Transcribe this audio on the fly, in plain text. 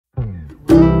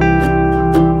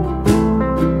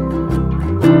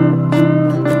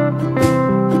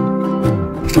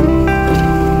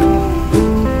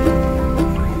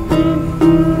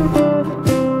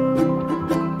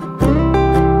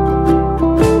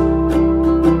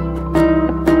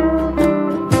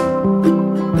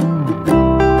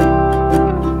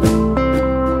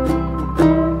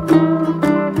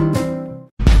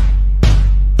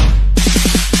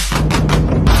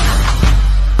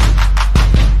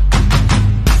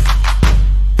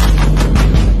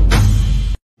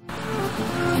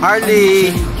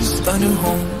Marley! Just a new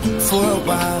home for a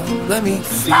while. Let me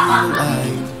feel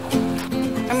alive.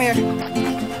 Come here.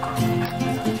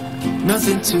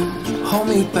 Nothing to hold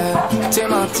me back. Take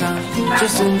my time,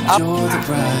 just enjoy the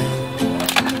ride.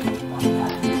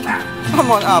 Come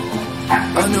on up.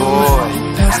 I know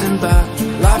man passing by.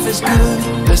 Life is good,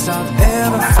 best I've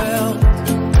ever felt.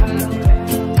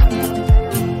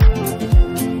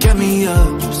 Get me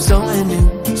up, somewhere new,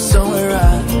 somewhere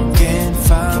I can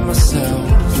find myself.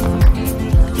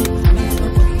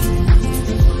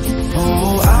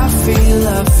 Oh, I feel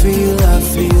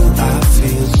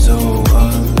so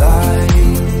alive.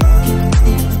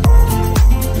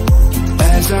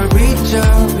 As I reach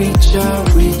out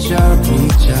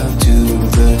to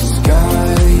the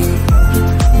sky.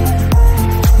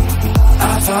 I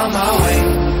found my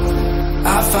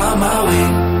way.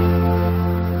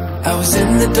 I was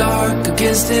in the dark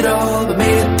against it all, but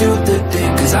made it through the day.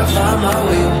 Cause I found my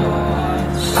way.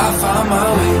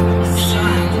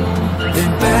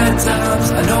 In bad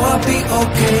times, I know I'll be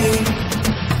okay.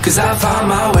 Cause I found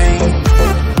my way.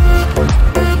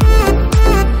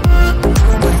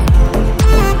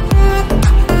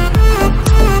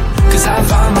 Cause I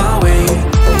found my way.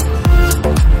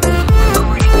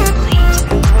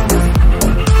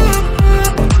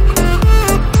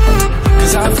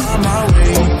 Cause I found my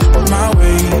way.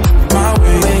 My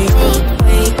way.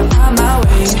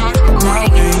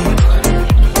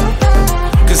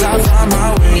 Cause I found my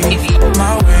way. My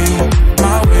way.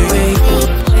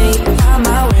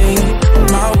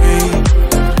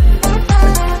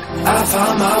 I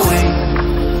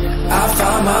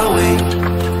found my way.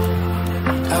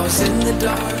 I was in the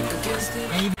dark against it.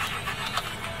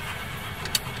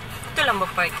 Ito lang ba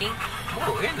parking?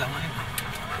 Oo, yan lang.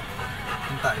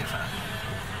 Yung tayo sa...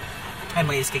 Ay,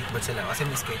 may skateboard sila. Kasi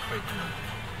may skateboard na.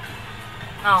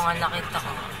 Oo nga, nakita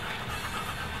ko.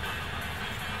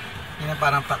 Yun ang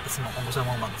parang practice mo kung gusto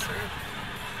mong mag-surf.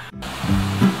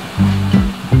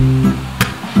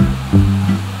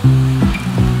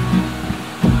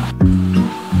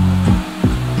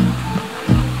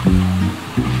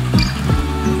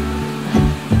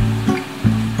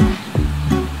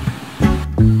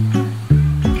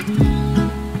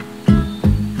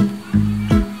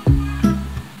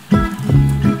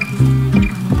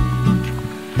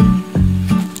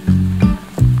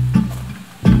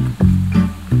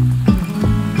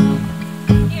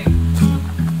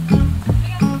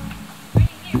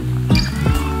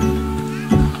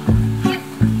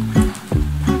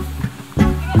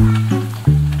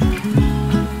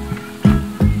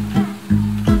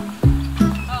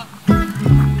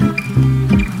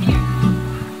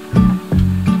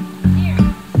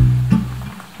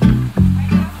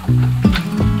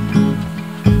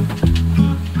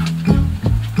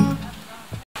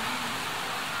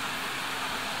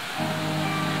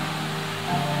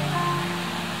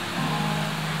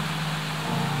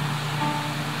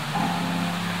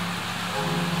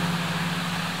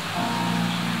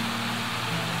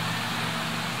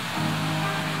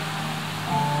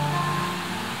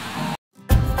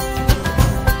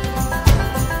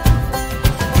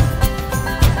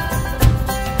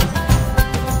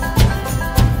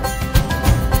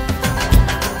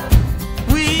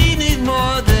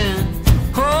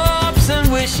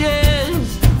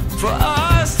 For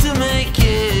us to make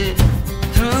it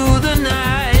through the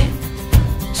night.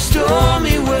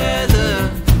 Stormy weather,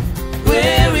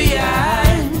 weary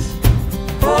eyes.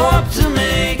 Hope to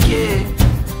make it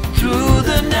through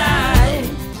the night.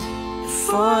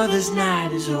 Before this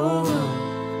night is over,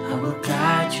 I will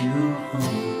guide you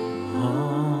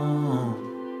home.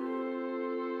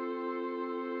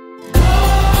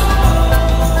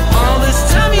 All this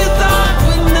time you thought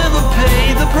we'd never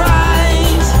pay the price.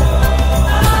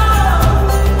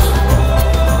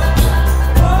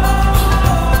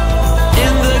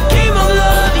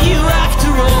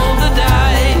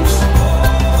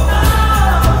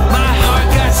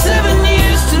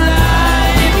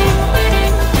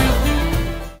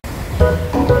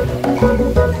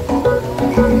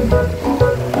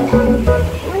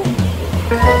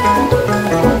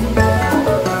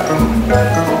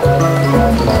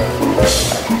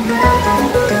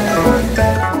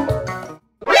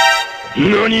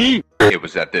 NANI? It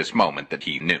was at this moment that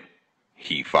he knew.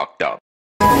 He fucked up.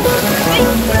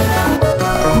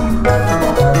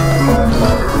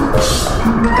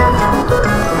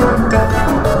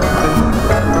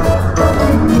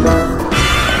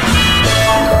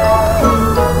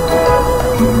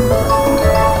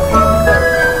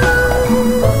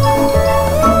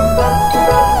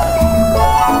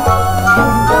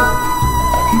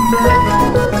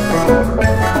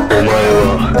 Omae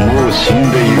wa mou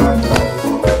shinde iru.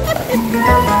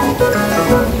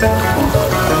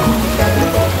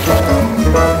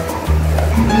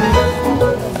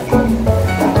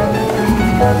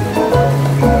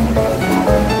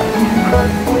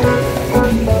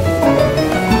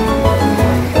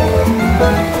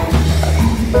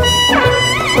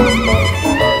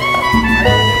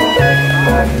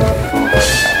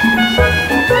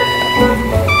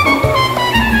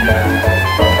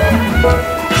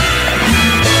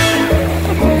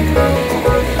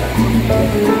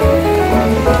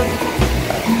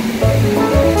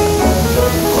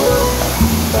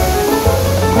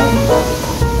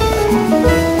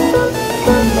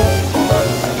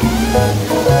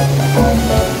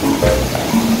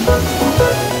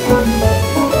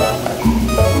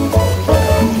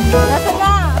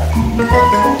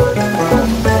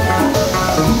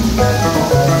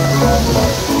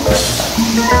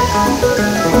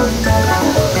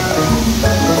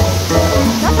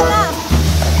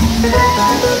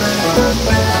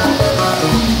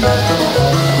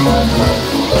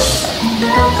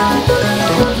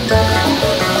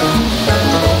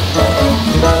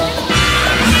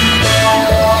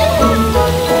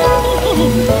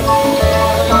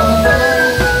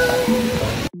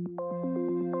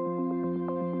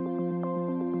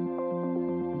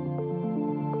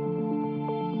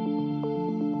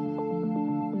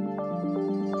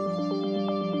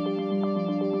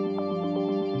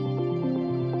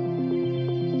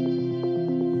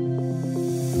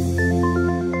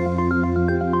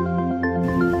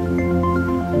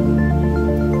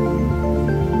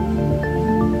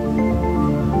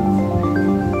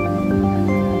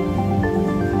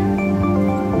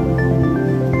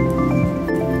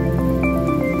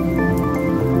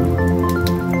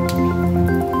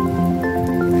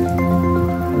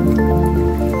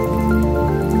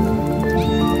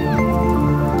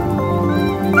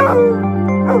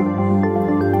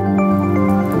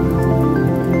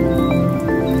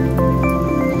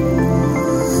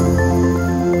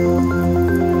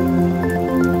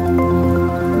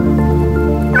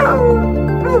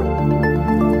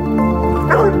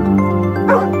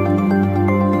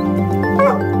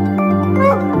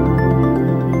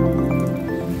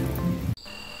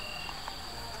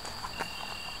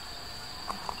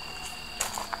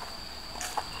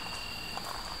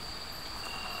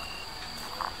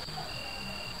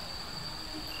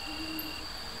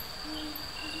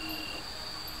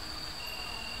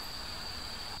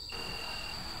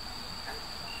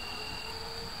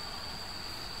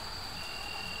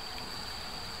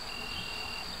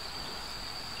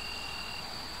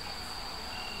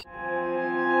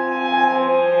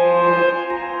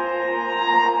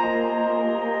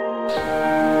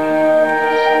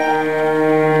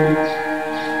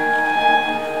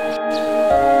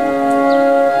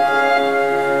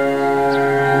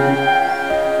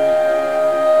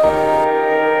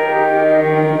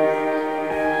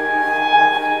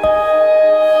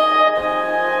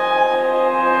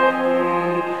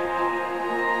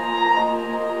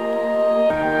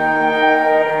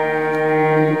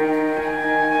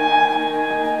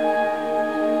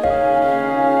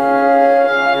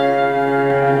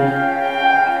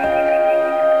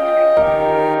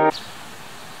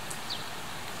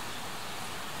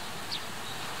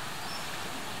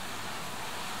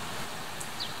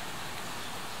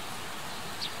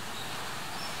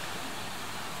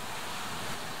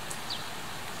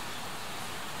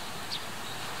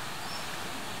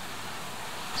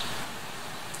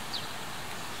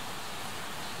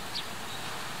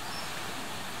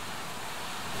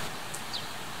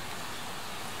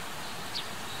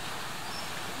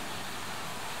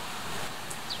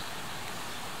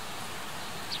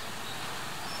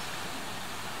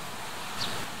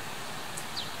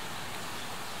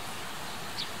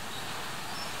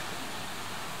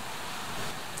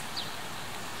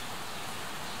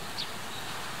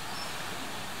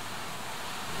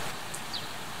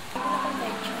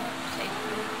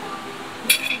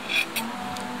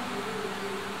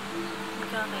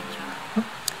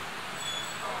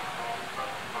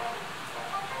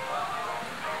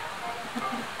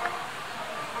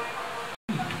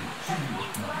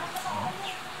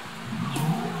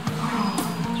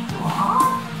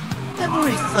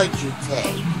 Every fudge you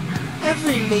take,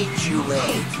 every meat you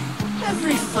ate,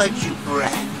 every fudge you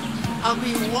breath, I'll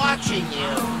be watching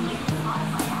you.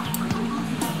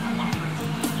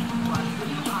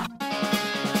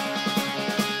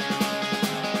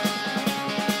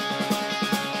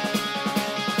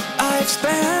 I've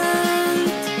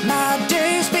spent my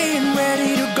days being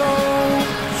ready to go.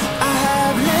 I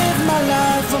have lived my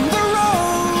life on the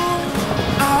road.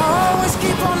 I always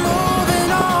keep on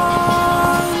moving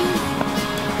on.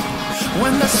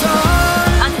 When the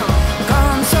sun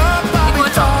comes up, I'll be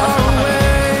far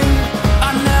away.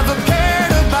 I never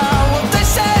cared about what they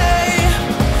say.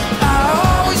 I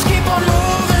always keep on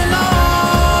moving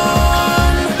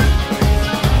on.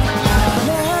 I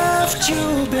left you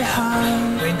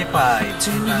behind 25. to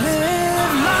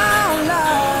live my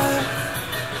life.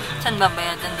 Saan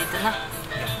babayadan dito na?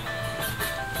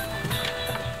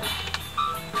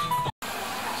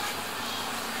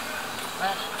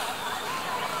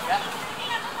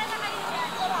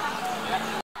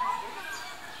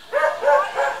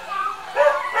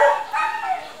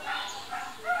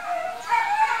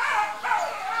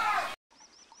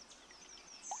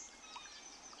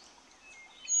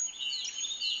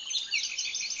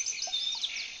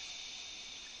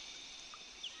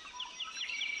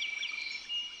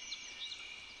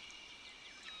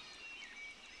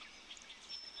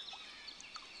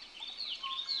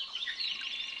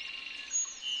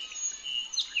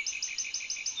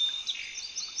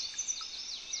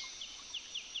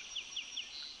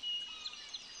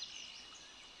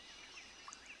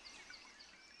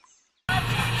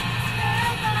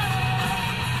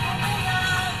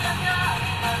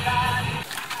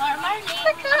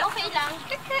 Okay lang.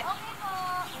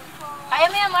 Kaya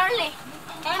mo yan, Marley.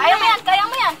 Kaya mo yan, kaya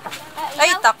mo yan.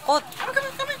 Ay, takot.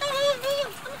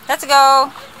 Let's go.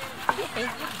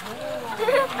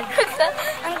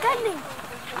 Ang galing.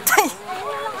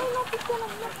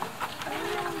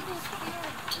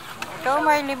 Go,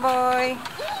 Marley boy.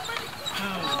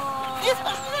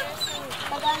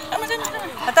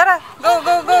 Tara, go,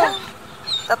 go, go.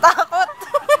 Tatakot.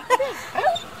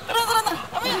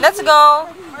 Let's go.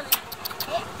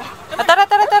 Tara,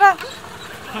 tara, tara.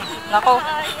 Nako.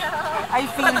 I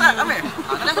feel you.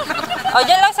 O,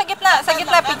 dyan lang sa gitna. Sa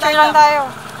gitna, picture lang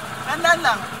tayo. Tandaan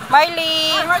lang.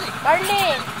 Marley.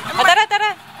 Marley. Tara, tara.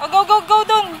 O, go, go, go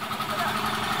dun.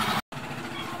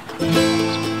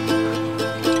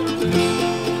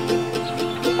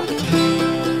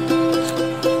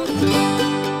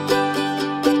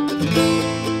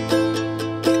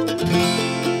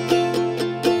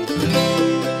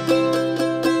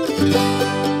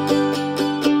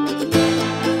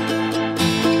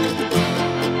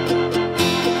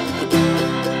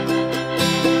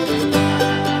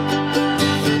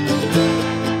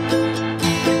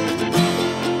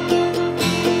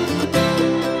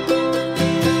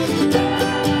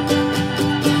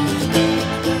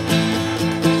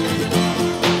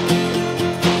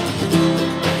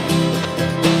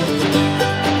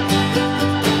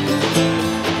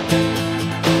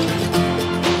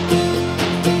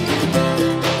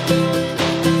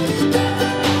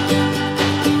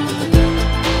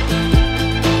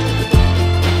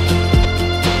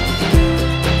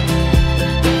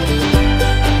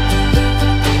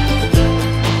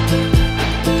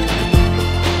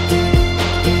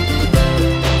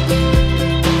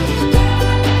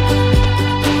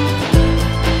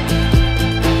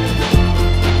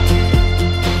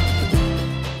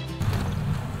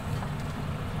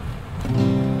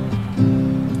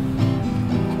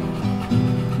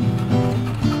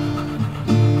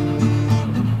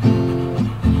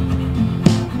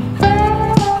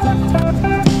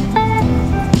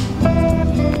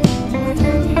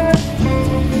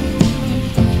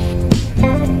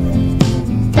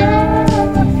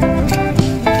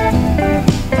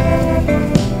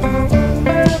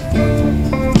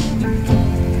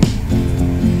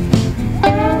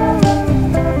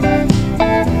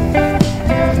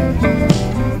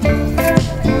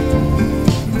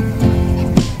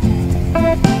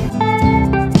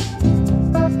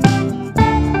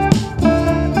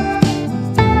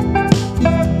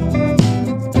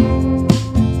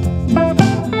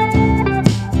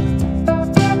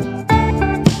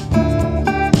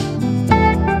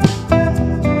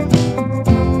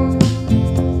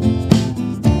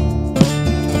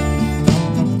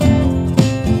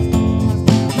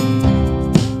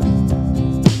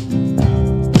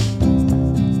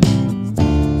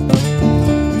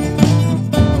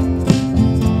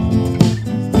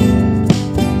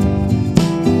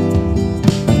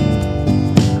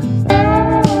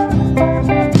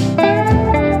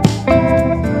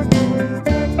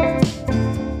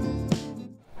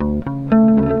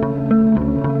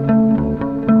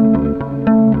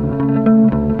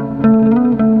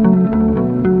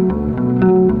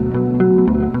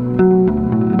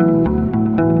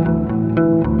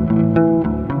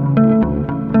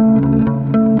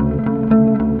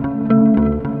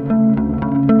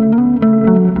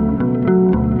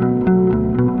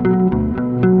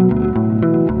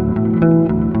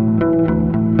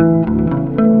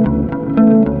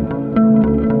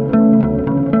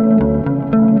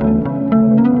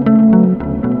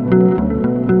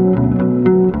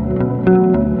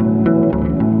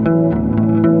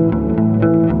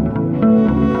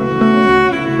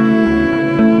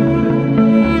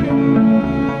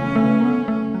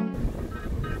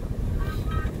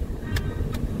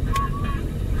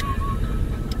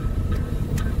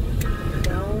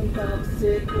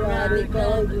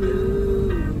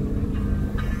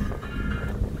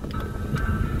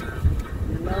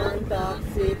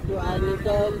 it to a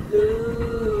little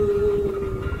blue.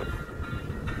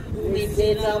 Mix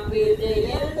it up with the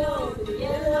yellow, the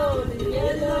yellow, the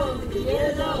yellow, the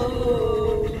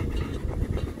yellow.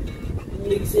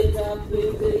 Mix it up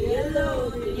with the yellow,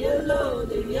 the yellow,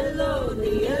 the yellow, the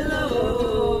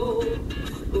yellow.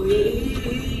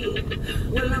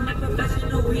 Well, I'm a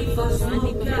professional reefer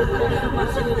smoker. My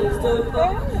shit is dope.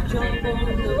 Jump on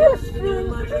the rush,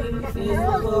 my dream feels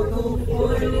like a cool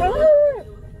boy.